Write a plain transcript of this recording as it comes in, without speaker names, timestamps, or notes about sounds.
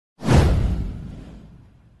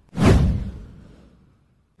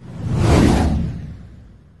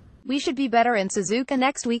"We should be better in Suzuka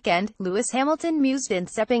next weekend," Lewis Hamilton mused in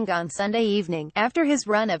Sepang on Sunday evening, after his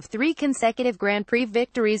run of 3 consecutive Grand Prix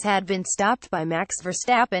victories had been stopped by Max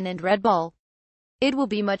Verstappen and Red Bull. "It will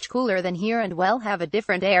be much cooler than here and we'll have a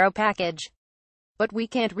different aero package. But we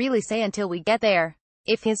can't really say until we get there."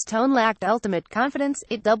 If his tone lacked ultimate confidence,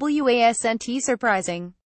 it wasn't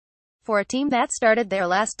surprising. For a team that started their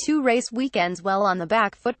last 2 race weekends well on the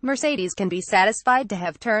back foot, Mercedes can be satisfied to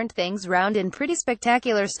have turned things round in pretty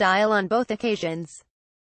spectacular style on both occasions.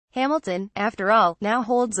 Hamilton, after all, now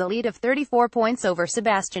holds a lead of 34 points over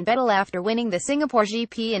Sebastian Vettel after winning the Singapore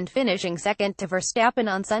GP and finishing second to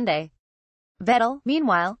Verstappen on Sunday. Vettel,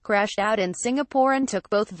 meanwhile, crashed out in Singapore and took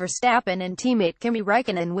both Verstappen and teammate Kimi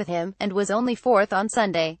Raikkonen with him, and was only 4th on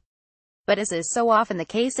Sunday. But as is so often the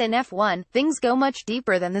case in F1, things go much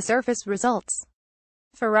deeper than the surface results.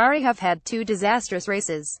 Ferrari have had 2 disastrous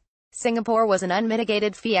races. Singapore was an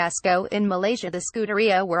unmitigated fiasco. In Malaysia, the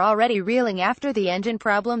Scuderia were already reeling after the engine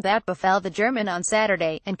problem that befell the German on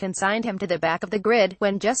Saturday, and consigned him to the back of the grid,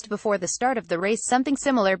 when just before the start of the race something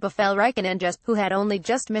similar befell Raikkonen, who had only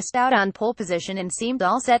just missed out on pole position and seemed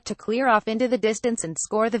all set to clear off into the distance and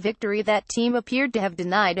score the victory that team appeared to have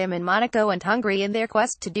denied him in Monaco and Hungary in their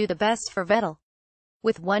quest to do the best for Vettel.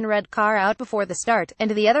 With one red car out before the start, and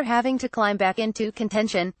the other having to climb back into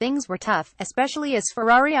contention, things were tough, especially as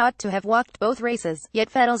Ferrari ought to have walked both races, yet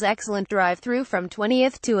Vettel's excellent drive-through from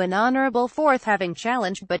 20th to an honorable 4th, having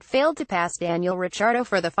challenged but failed to pass Daniel Ricciardo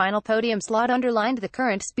for the final podium slot, underlined the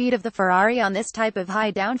current speed of the Ferrari on this type of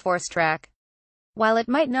high downforce track. While it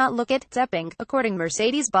might not look it, Sepang, according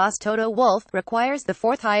Mercedes boss Toto Wolff, requires the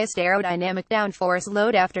 4th highest aerodynamic downforce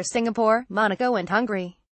load after Singapore, Monaco and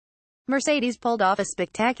Hungary. Mercedes pulled off a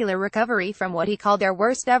spectacular recovery from what he called their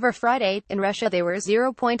worst ever Friday. In Russia they were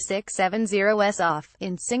 0.670s off,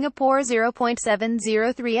 in Singapore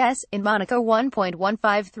 0.703s, in Monaco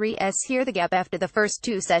 1.153s. Here the gap after the first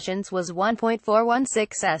 2 sessions was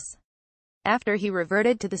 1.416s. After he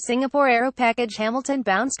reverted to the Singapore aero package, Hamilton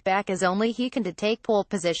bounced back as only he can to take pole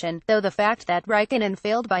position, though the fact that Raikkonen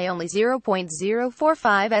failed by only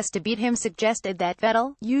 0.045s to beat him suggested that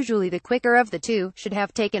Vettel, usually the quicker of the two, should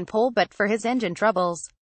have taken pole but for his engine troubles.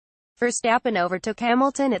 Verstappen overtook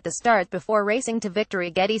Hamilton at the start before racing to victory.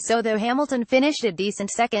 Getty. So though Hamilton finished a decent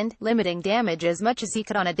second, limiting damage as much as he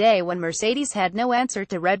could on a day when Mercedes had no answer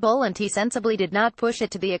to Red Bull, and he sensibly did not push it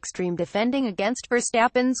to the extreme, defending against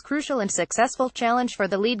Verstappen's crucial and successful challenge for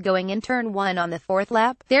the lead going in turn 1 on the 4th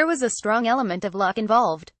lap, there was a strong element of luck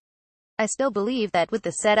involved. "I still believe that with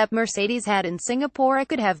the setup Mercedes had in Singapore I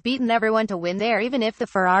could have beaten everyone to win there even if the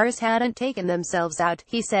Ferraris hadn't taken themselves out,"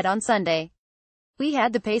 he said on Sunday. "We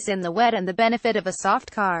had the pace in the wet and the benefit of a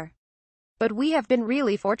soft car. But we have been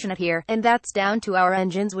really fortunate here, and that's down to our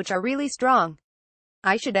engines which are really strong.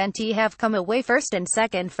 I shouldn't have come away 1st and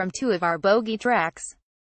 2nd from 2 of our bogey tracks.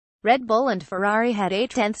 Red Bull and Ferrari had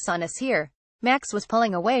 8 tenths on us here. Max was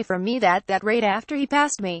pulling away from me that rate after he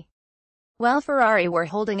passed me. While Ferrari were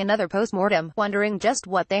holding another post-mortem, wondering just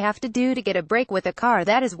what they have to do to get a break with a car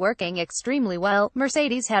that is working extremely well,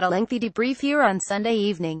 Mercedes had a lengthy debrief here on Sunday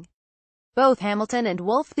evening. Both Hamilton and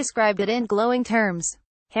Wolff described it in glowing terms.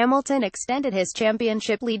 Hamilton extended his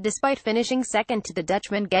championship lead despite finishing second to the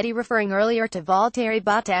Dutchman. Getty, referring earlier to Valtteri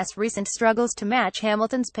Bottas' recent struggles to match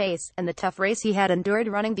Hamilton's pace, and the tough race he had endured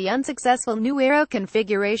running the unsuccessful new aero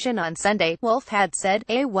configuration on Sunday, Wolff had said,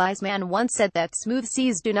 "A wise man once said that smooth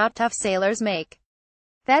seas do not tough sailors make."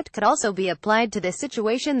 That could also be applied to the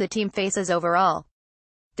situation the team faces overall.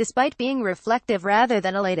 Despite being reflective rather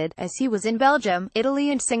than elated, as he was in Belgium, Italy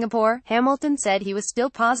and Singapore, Hamilton said he was still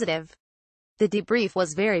positive. "The debrief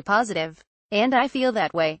was very positive. And I feel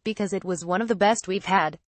that way, because it was one of the best we've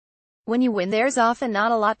had. When you win there's often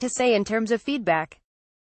not a lot to say in terms of feedback.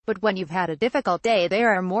 But when you've had a difficult day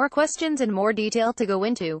there are more questions and more detail to go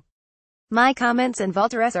into. My comments and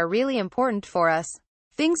Valtteri's are really important for us.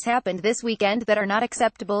 Things happened this weekend that are not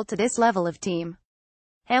acceptable to this level of team."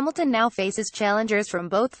 Hamilton now faces challengers from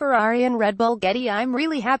both Ferrari and Red Bull. Getty, "I'm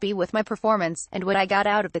really happy with my performance, and what I got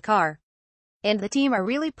out of the car. And the team are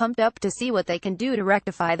really pumped up to see what they can do to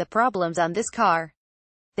rectify the problems on this car.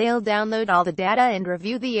 They'll download all the data and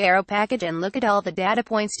review the aero package and look at all the data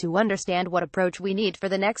points to understand what approach we need for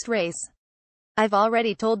the next race. I've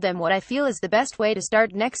already told them what I feel is the best way to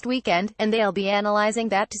start next weekend, and they'll be analyzing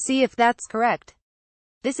that to see if that's correct.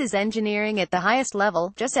 This is engineering at the highest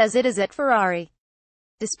level, just as it is at Ferrari."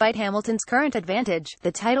 Despite Hamilton's current advantage,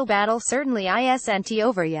 the title battle certainly isn't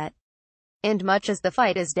over yet. And much as the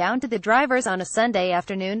fight is down to the drivers on a Sunday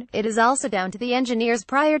afternoon, it is also down to the engineers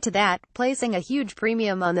prior to that, placing a huge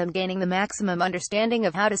premium on them gaining the maximum understanding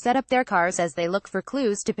of how to set up their cars as they look for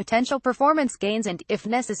clues to potential performance gains and, if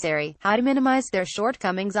necessary, how to minimize their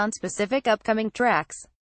shortcomings on specific upcoming tracks.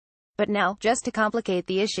 But now, just to complicate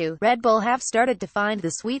the issue, Red Bull have started to find the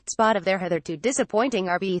sweet spot of their hitherto disappointing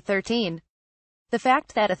RB13. The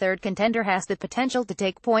fact that a third contender has the potential to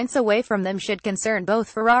take points away from them should concern both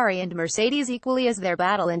Ferrari and Mercedes equally as their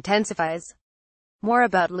battle intensifies. More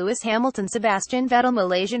about Lewis Hamilton, Sebastian Vettel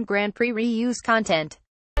Malaysian Grand Prix reuse content.